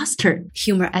 like master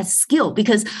humor as a skill.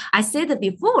 Because I said that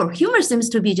before, humor seems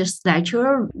to be just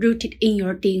natural, rooted in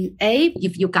your DNA.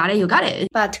 If you got it, you got it.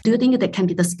 But do you think that can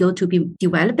be the skill to be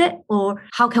developed, or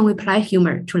how can we apply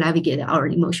humor to navigate our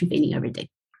emotion feeling every day?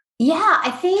 Yeah, I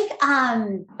think,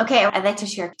 okay, I'd like to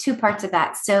share 2 parts of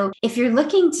that. So if you're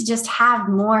looking to just have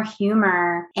more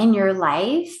humor in your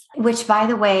life, which by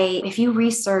the way, if you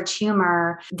research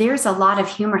humor, there's a lot of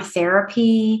humor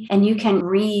therapy, and you can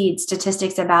read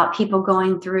statistics about people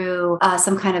going through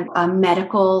some kind of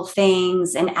medical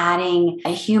things and adding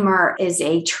a humor is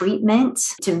a treatment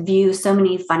to view so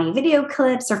many funny video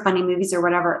clips or funny movies or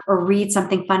whatever, or read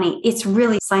something funny. It's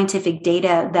really scientific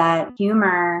data that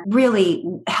humor really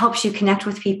helps you connect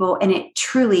with people, and it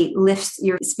truly lifts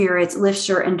your spirits, lifts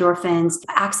your endorphins,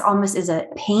 acts almost as a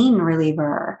pain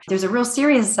reliever. There's a real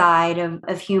serious side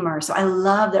of humor. So I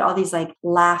love that all these like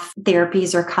laugh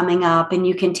therapies are coming up, and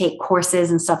you can take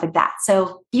courses and stuff like that.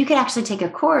 So you could actually take a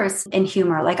course in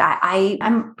humor. Like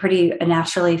I'm pretty a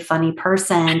naturally funny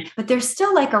person, but there's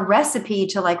still like a recipe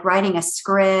to like writing a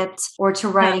script or to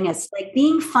writing like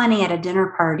being funny at a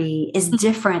dinner party is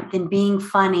different than being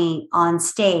funny on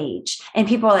stage. And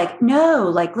people are like, no,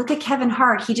 like look at Kevin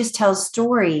Hart. He just tells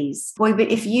stories. Boy, but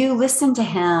if you listen to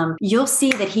him, you'll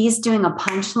see that he's doing a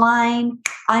punchline.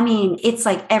 I mean, it's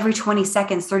like every 20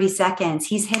 seconds, 30 seconds,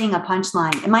 he's hitting a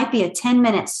punchline. It might be a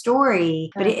 10-minute story,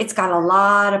 but it's got a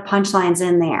lot of punchlines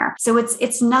in there. So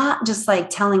it's not just like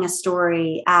telling a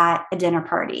story at a dinner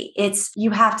party.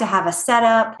 You have to have a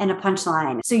setup and a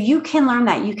punchline. So you can learn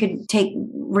that. You could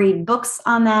read books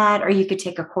on that, or you could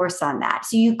take a course on that.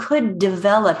 So you could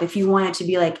develop, if you wanted to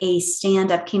be like a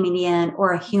stand-up comedian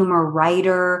or a humor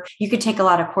writer, you could take a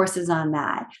lot of courses on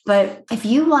that. But if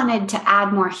you wanted to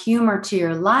add more humor to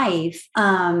your life,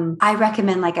 I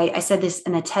recommend, like I said this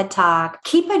in a TED Talk,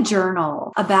 keep a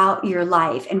journal about your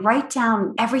life and write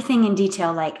down everything in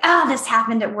detail, like, this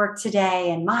happened at work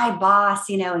today and my boss,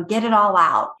 and get it all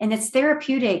out. And it's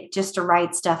therapeutic just to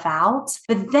write stuff out,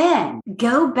 but then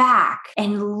go back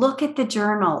and look at the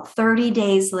journal 30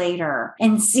 days later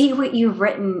and see what you've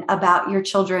written about your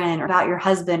children or about your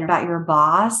husband or about your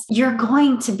boss. You're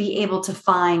going to be able to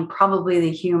find probably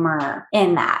the humor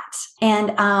in that.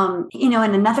 And,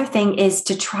 and another thing is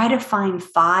to try to find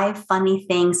 5 funny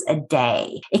things a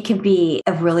day. It could be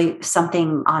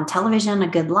something on television, a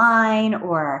good line,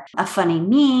 or a funny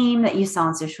meme that you saw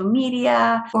on social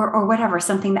media, or whatever,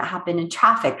 something that happened in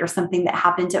traffic or something that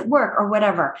happened at work or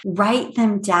whatever. Write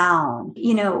them down.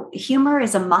 Humor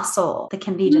is a muscle that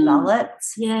can be developed.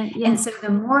 Yeah. And so the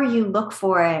more you look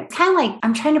for it, kind of like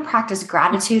I'm trying to practice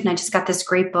gratitude. And I just got this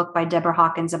great book by Deborah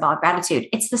Hawkins about gratitude.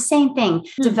 It's the same thing.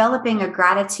 Developing a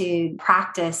gratitude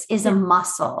practice is a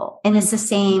muscle. And it's the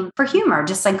same for humor,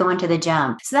 just like going to the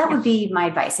gym. So that would be my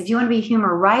advice. If you want to be a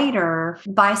humor writer,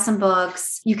 buy some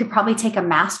books. You could probably take a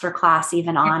master class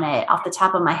even on it. Off the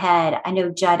top of my head, I know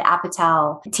Judd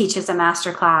Apatow teaches a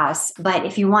master class. But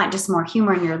if you want just more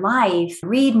humor in your life,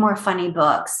 read more funny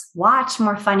books, watch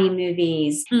more funny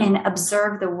movies, and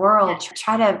observe the world.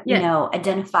 Try to,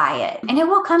 identify it. And it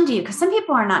will come to you, because some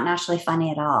people are not naturally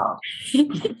funny at all.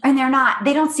 And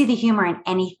they don't see the humor in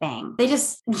anything. They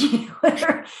just,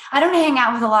 I don't hang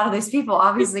out with a lot of those people.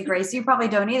 Obviously, Grace, you probably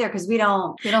don't either, because we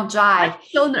don't jive.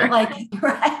 Like,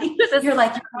 right? You're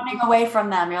like, you're running away from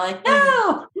them. You're like,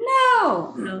 no.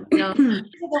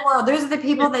 The world. Those are the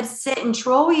people that sit and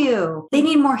troll you. They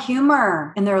need more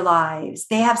humor in their lives.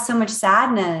 They have so much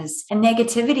sadness and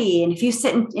negativity. And if you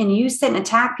sit and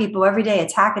attack people every day,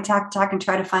 attack, and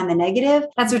try to find the negative,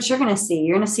 that's what you're going to see.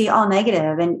 You're going to see all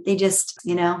negative, and they just,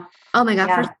 Oh my God.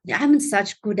 Yeah. First, I'm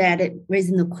such good at it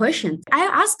raising the question. I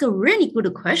ask a really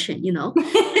good question, You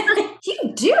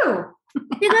do.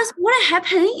 Because what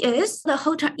happened is the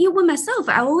whole time, even myself,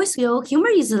 I always feel humor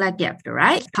is like gift,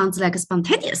 right? It comes like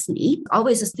spontaneously.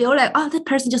 Always feel like, oh, that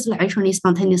person just naturally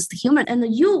spontaneous humor. And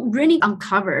you really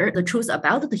uncover the truth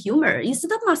about the humor is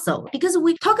the muscle. Because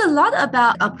we talk a lot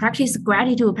about practice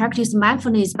gratitude, practice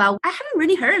mindfulness, but I haven't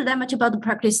really heard that much about the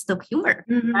practice of humor,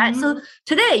 right? So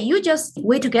today, you just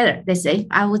wait together. They say,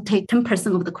 I will take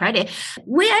 10% of the credit.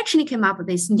 We actually came up with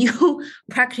this new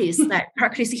practice, like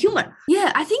practice humor.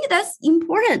 Yeah, I think that's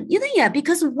important. Yeah,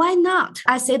 because why not?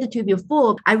 I said to you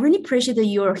before, I really appreciate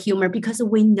your humor because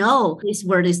we know this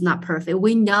world is not perfect.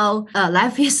 We know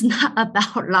life is not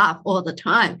about love all the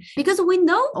time because we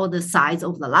know all the sides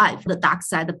of the life, the dark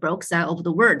side, the broke side of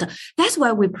the world. That's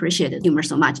why we appreciate humor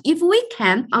so much. If we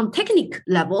can, on technique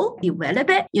level, develop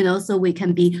it, so we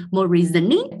can be more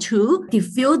reasoning to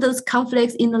diffuse those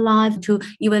conflicts in the life, to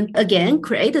even, again,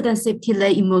 create the safety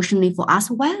net emotionally for us,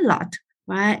 why not?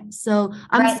 Right. So,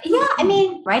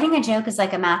 writing a joke is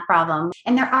like a math problem.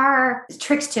 And there are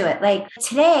tricks to it. Like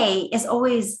today is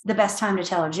always the best time to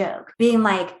tell a joke. Being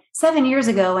like 7 years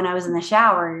ago when I was in the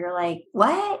shower, you're like,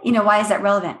 what? Why is that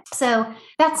relevant? So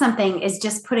that's something is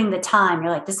just putting the time.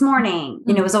 You're like, this morning,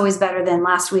 was always better than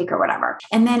last week or whatever.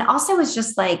 And then also it's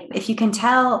just like, if you can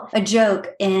tell a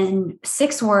joke in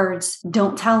 6 words,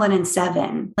 don't tell it in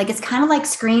 7. Like, it's kind of like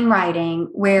screenwriting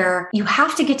where you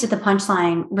have to get to the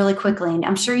punchline really quickly. And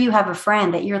I'm sure you have a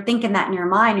friend that you're thinking that in your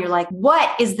mind. You're like,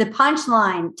 what is the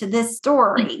punchline to this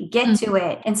story? Get to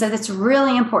it. And so that's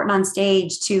really important on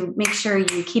stage to make sure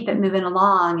you keep it moving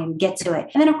along and get to it.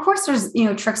 And then of course there's,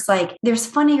 tricks like there's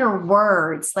funnier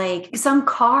words, like some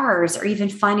cars are even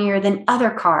funnier than other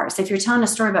cars. So if you're telling a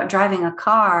story about driving a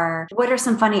car, what are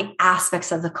some funny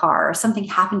aspects of the car? Or something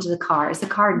happened to the car? Is the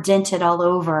car dented all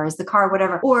over? Is the car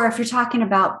whatever? Or if you're talking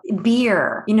about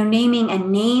beer, naming a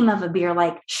name of a beer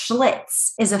like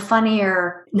Schlitz is a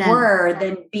funnier word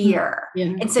than beer.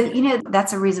 Yeah. And so,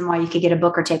 that's a reason why you could get a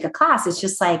book or take a class. It's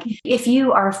just like, if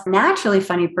you are a naturally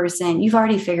funny person, you've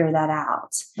already figured that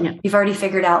out. Yeah. You've already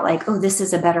figured out like, oh, this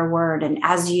is a better word. And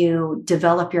as you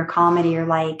develop your comedy, you're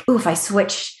like, oh, if I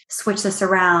switch this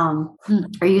around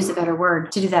or use a better word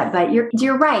to do that. But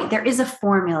you're right. There is a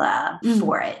formula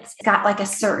for it. It's got like a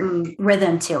certain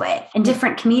rhythm to it. And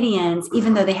different comedians,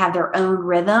 even though they have their own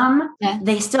rhythm,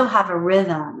 they still have a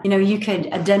rhythm. You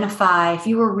could identify, if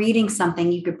you were reading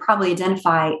something, you could probably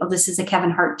identify, oh, this is a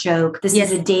Kevin Hart joke. This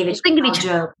is a David Chappelle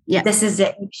joke. Yeah. This is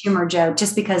a humor joke,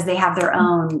 just because they have their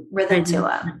own rhythm to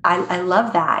them. I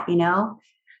love that,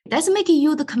 That's making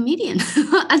you the comedian.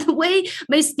 And we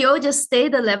may still just stay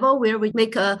the level where we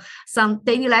make some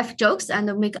daily life jokes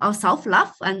and make ourselves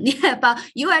laugh. And but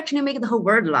you actually make the whole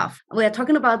world laugh. We are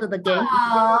talking about the game.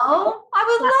 Oh, I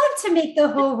would love to make the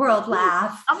whole world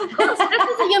laugh. Of course, that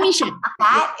is your mission.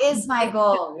 That is my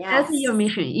goal. Yes. That's your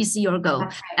mission. It's your goal.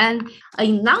 Right. And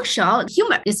in nutshell,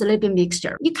 humor is a little bit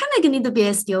mixture. You kind of need to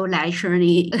be still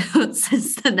naturally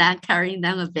that carrying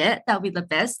them a bit. That would be the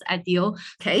best ideal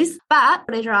case. But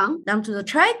later on, down to the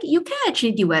track, you can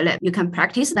actually develop. You can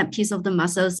practice that piece of the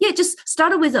muscles. Yeah, just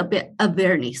start with a bit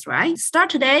awareness, right? Start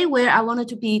today where I wanted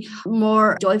to be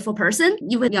more joyful person,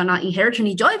 even you're not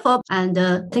inherently joyful. And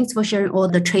thanks for sharing all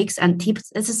the tricks and tips.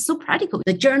 This is so practical.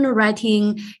 The journal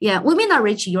writing, we may not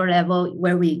reach your level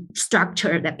where we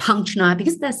structure that punchline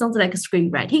because that sounds like a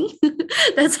screenwriting.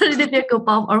 That's a little bit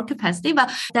above our capacity, but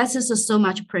that's just so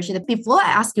much appreciated. Before I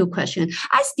ask you a question,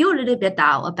 I still a little bit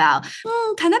doubt about,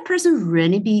 can that person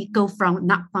really go from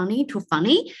not funny to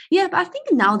funny? Yeah, but I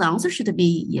think now the answer should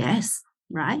be yes,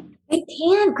 right? It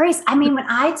can, Grace. I mean, when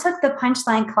I took the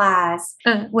punchline class,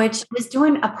 which was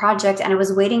doing a project and I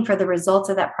was waiting for the results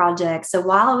of that project. So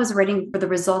while I was waiting for the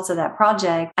results of that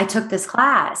project, I took this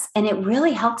class and it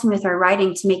really helped me with my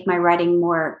writing to make my writing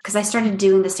more, because I started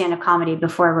doing the stand-up comedy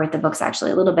before I wrote the books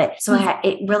actually a little bit. So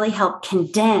it really helped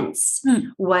condense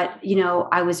what,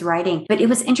 I was writing. But it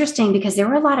was interesting because there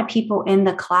were a lot of people in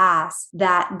the class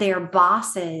that their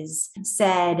bosses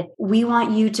said, we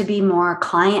want you to be more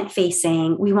client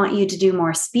facing. We want you to do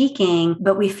more speaking,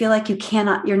 but we feel like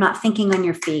you're not thinking on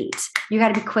your feet. You got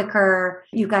to be quicker.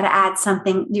 You got to add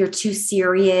something. You're too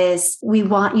serious. We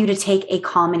want you to take a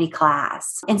comedy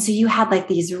class. And so you had like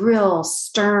these real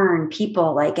stern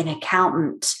people, like an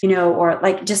accountant, or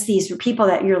like just these people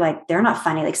that you're like, they're not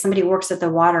funny. Like somebody works at the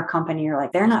water company. You're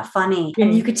like, they're not funny.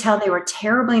 And you could tell they were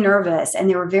terribly nervous and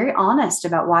they were very honest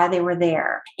about why they were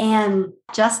there. And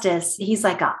Justice, he's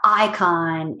like an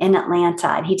icon in Atlanta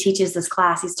and he teaches this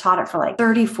class. He's taught it for like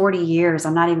 30, 40 years.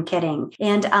 I'm not even kidding.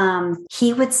 And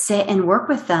he would sit and and work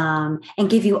with them and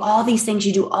give you all these things.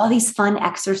 You do all these fun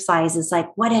exercises, like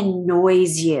what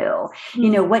annoys you? You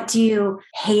know, what do you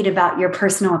hate about your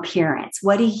personal appearance?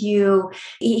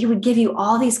 He would give you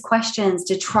all these questions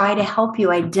to try to help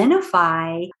you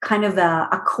identify kind of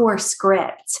a core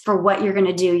script for what you're going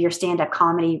to do your stand-up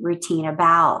comedy routine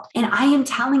about. And I am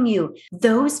telling you,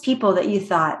 those people that you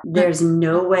thought there's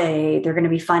no way they're going to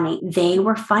be funny, they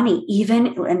were funny, even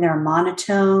in their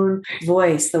monotone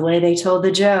voice, the way they told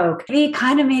the joke. It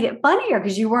kind of made it funnier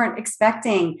because you weren't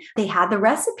expecting. They had the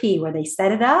recipe where they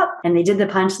set it up and they did the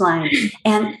punchline.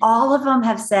 And all of them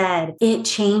have said it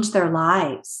changed their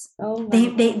lives. Oh,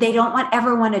 they don't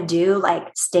ever want to do like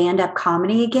stand-up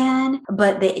comedy again,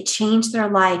 but it changed their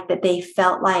life, that they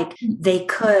felt like they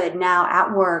could now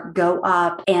at work go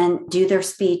up and do their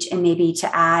speech and maybe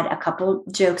to add a couple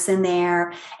jokes in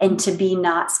there and to be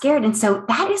not scared. And so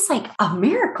that is like a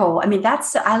miracle. I mean,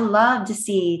 I love to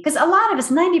see, because a lot of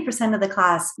us, 90% of the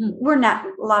class,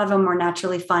 a lot of them were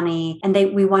naturally funny and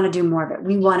we want to do more of it.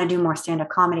 We want to do more stand-up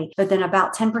comedy. But then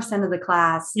about 10% of the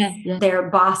class, their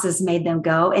bosses made them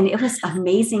go. And it was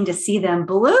amazing to see them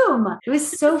bloom. It was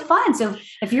so fun. So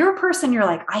if you're a person, you're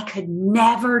like, I could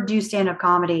never do stand-up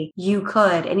comedy, you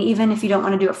could. And even if you don't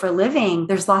want to do it for a living,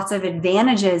 there's lots of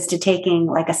advantages to taking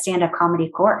like a stand-up comedy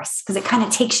course, because it kind of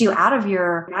takes you out of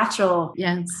your natural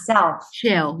self.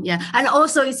 Chill. Yeah. And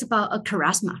also it's about a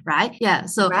charisma, right? Yeah.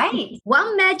 So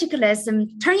one magic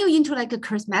lesson turn you into like a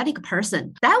charismatic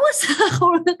person. That was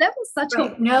such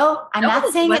a... No, I'm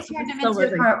not saying it turned him into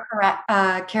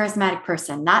a charismatic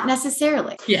person. Not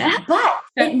necessarily. Yeah. But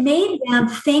it made them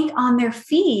think on their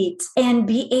feet and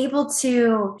be able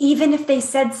to, even if they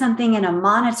said something in a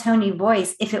monotony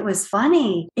voice, if it was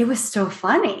funny, it was still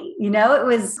funny. You know, it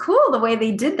was cool the way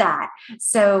they did that.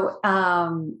 So,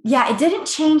 it didn't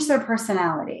change their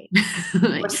personality.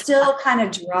 We're still kind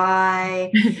of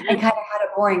dry and kind of had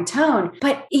a boring tone.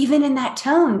 But even in that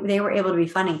tone, they were able to be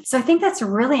funny. So I think that's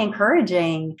really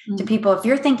encouraging to people. If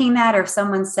you're thinking that, or if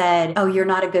someone said, oh, you're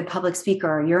not a good public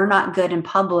speaker, you're not good in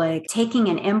public, taking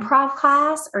an improv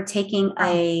class or taking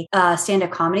a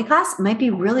stand-up comedy class might be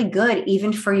really good,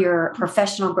 even for your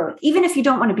professional growth. Even if you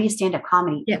don't want to be a stand-up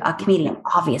comedian,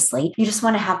 obviously, you just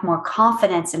want to have more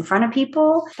confidence in front of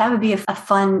people. That would be a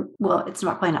fun, well, it's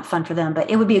probably not fun for them, but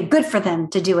it would be good for them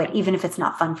to do it, even if it's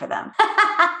not fun for them.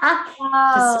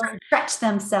 To stretch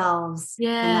themselves in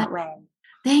that way.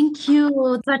 Thank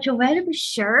you. Such a valuable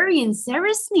sharing.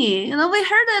 Seriously, we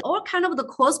heard all kind of the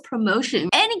course promotion.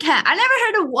 Any kind. I never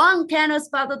heard of one kind of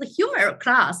about the humor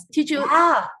class. Teach you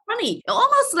funny.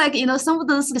 Almost like, some of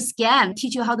those scam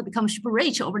teach you how to become super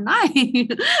rich overnight.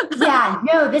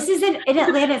 This isn't in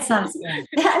Atlanta. It's not a scam.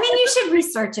 I mean, you should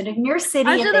research it in your city.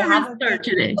 If they have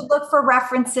look for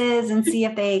references and see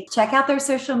if they check out their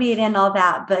social media and all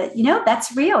that. But,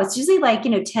 that's real. It's usually like,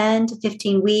 10 to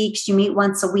 15 weeks. You meet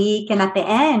once a week. And at the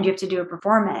end, you have to do a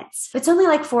performance. It's only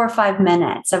like 4 or 5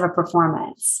 minutes of a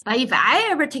performance. But if I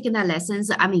ever taken that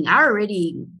lessons, I mean, I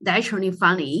already naturally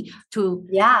funny to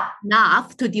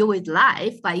enough to deal with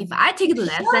life. But if I take the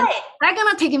lesson, they're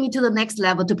going to take me to the next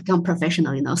level to become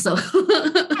professional, So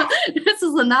this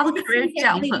is another career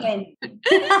jump.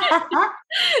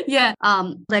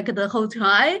 Like the whole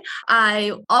time,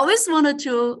 I always wanted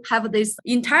to have this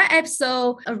entire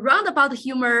episode around about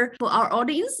humor for our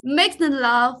audience, make them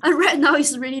laugh. And right now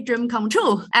it's really dream come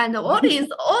true. And the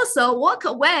audience also walk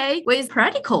away with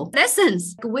practical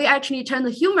lessons. We actually turn the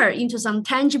humor into some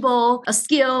tangible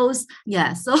skills.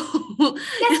 Yeah. So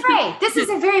that's right. This is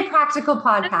a very practical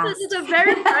podcast. This is a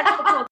very practical